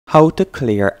How to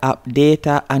clear app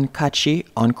data and cache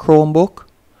on Chromebook.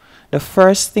 The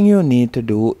first thing you need to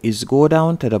do is go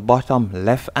down to the bottom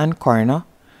left hand corner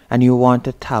and you want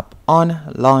to tap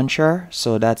on launcher,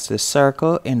 so that's the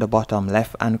circle in the bottom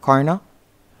left hand corner.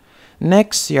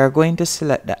 Next, you are going to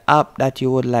select the app that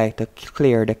you would like to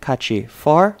clear the cache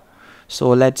for.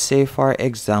 So let's say for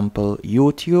example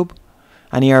YouTube,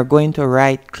 and you are going to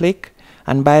right click.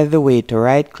 And by the way, to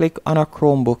right click on a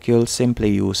Chromebook, you'll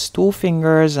simply use two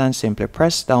fingers and simply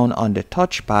press down on the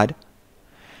touchpad.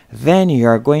 Then you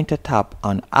are going to tap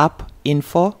on App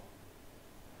Info.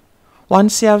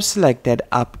 Once you have selected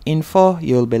App Info,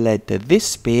 you'll be led to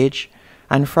this page,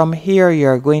 and from here you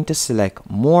are going to select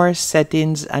More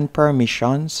Settings and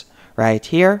Permissions right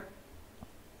here.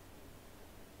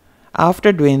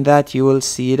 After doing that, you will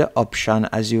see the option,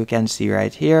 as you can see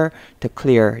right here, to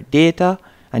clear data,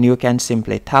 and you can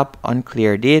simply tap on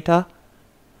Clear Data,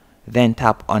 then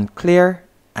tap on Clear,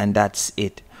 and that's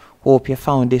it. Hope you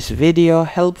found this video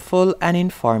helpful and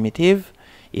informative.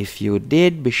 If you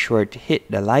did, be sure to hit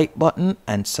the like button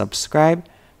and subscribe,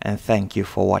 and thank you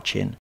for watching.